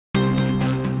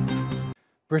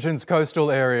Britain's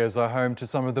coastal areas are home to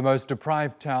some of the most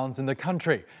deprived towns in the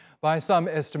country. By some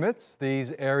estimates,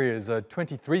 these areas are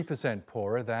 23%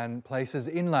 poorer than places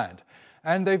inland.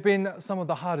 And they've been some of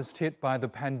the hardest hit by the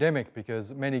pandemic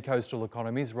because many coastal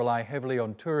economies rely heavily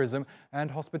on tourism and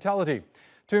hospitality.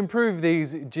 To improve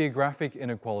these geographic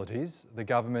inequalities, the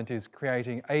government is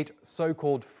creating 8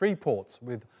 so-called freeports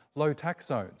with low tax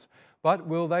zones. But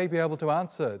will they be able to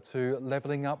answer to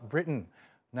levelling up Britain?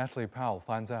 Natalie Powell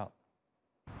finds out.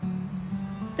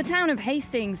 The town of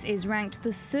Hastings is ranked the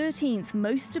 13th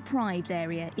most deprived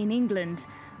area in England.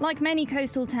 Like many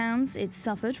coastal towns, it's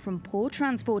suffered from poor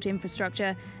transport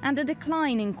infrastructure and a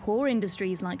decline in core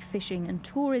industries like fishing and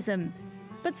tourism.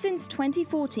 But since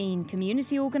 2014,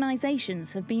 community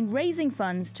organisations have been raising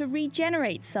funds to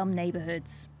regenerate some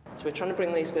neighbourhoods. So we're trying to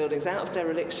bring these buildings out of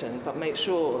dereliction, but make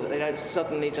sure that they don't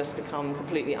suddenly just become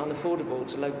completely unaffordable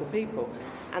to local people,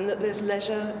 and that there's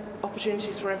leisure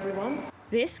opportunities for everyone.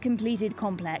 This completed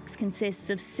complex consists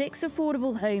of 6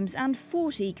 affordable homes and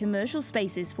 40 commercial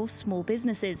spaces for small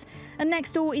businesses. And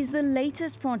next door is the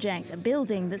latest project, a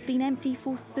building that's been empty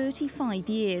for 35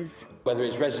 years. Whether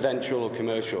it's residential or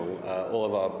commercial, all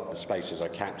of our spaces are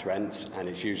capped rent, and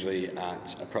it's usually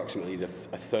at approximately a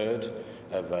third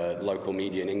of local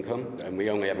median income. And we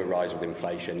only ever rise with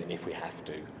inflation if we have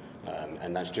to.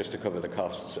 And that's just to cover the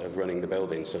costs of running the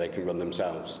buildings so they can run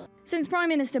themselves. Since Prime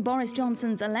Minister Boris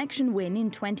Johnson's election win in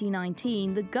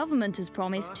 2019, the government has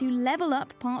promised to level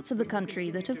up parts of the country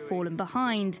that have fallen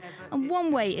behind. And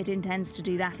one way it intends to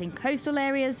do that in coastal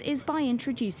areas is by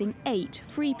introducing 8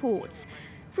 freeports.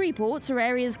 Freeports are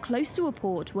areas close to a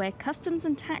port where customs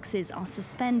and taxes are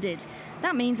suspended.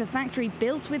 That means a factory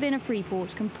built within a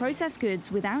freeport can process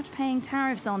goods without paying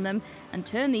tariffs on them and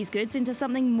turn these goods into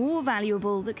something more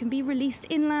valuable that can be released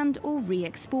inland or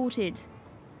re-exported.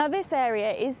 Now, this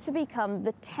area is to become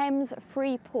the Thames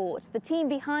Freeport. The team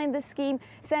behind the scheme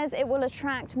says it will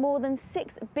attract more than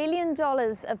 $6 billion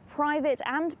of private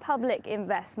and public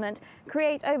investment,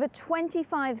 create over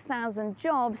 25,000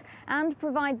 jobs and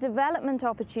provide development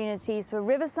opportunities for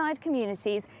riverside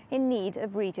communities in need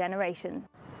of regeneration.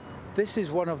 This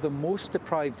is one of the most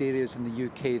deprived areas in the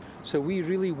UK, so we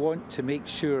really want to make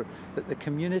sure that the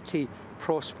community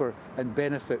prosper and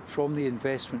benefit from the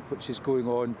investment which is going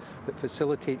on that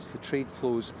facilitates the trade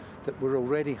flows that we're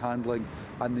already handling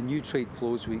and the new trade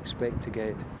flows we expect to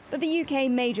get. But the UK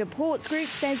Major Ports Group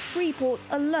says freeports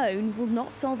alone will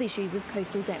not solve issues of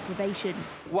coastal deprivation.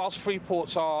 Whilst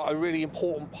freeports are a really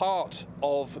important part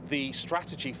of the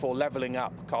strategy for levelling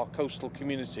up our coastal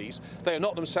communities, they are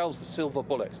not themselves the silver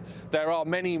bullet. There are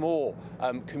many more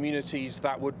communities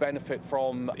that would benefit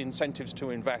from incentives to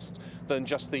invest than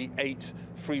just the 8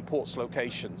 freeports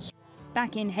locations.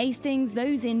 Back in Hastings,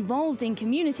 those involved in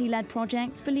community-led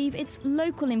projects believe it's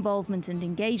local involvement and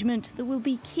engagement that will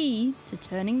be key to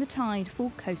turning the tide for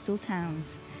coastal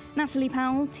towns. Natalie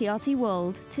Powell, TRT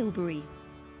World, Tilbury.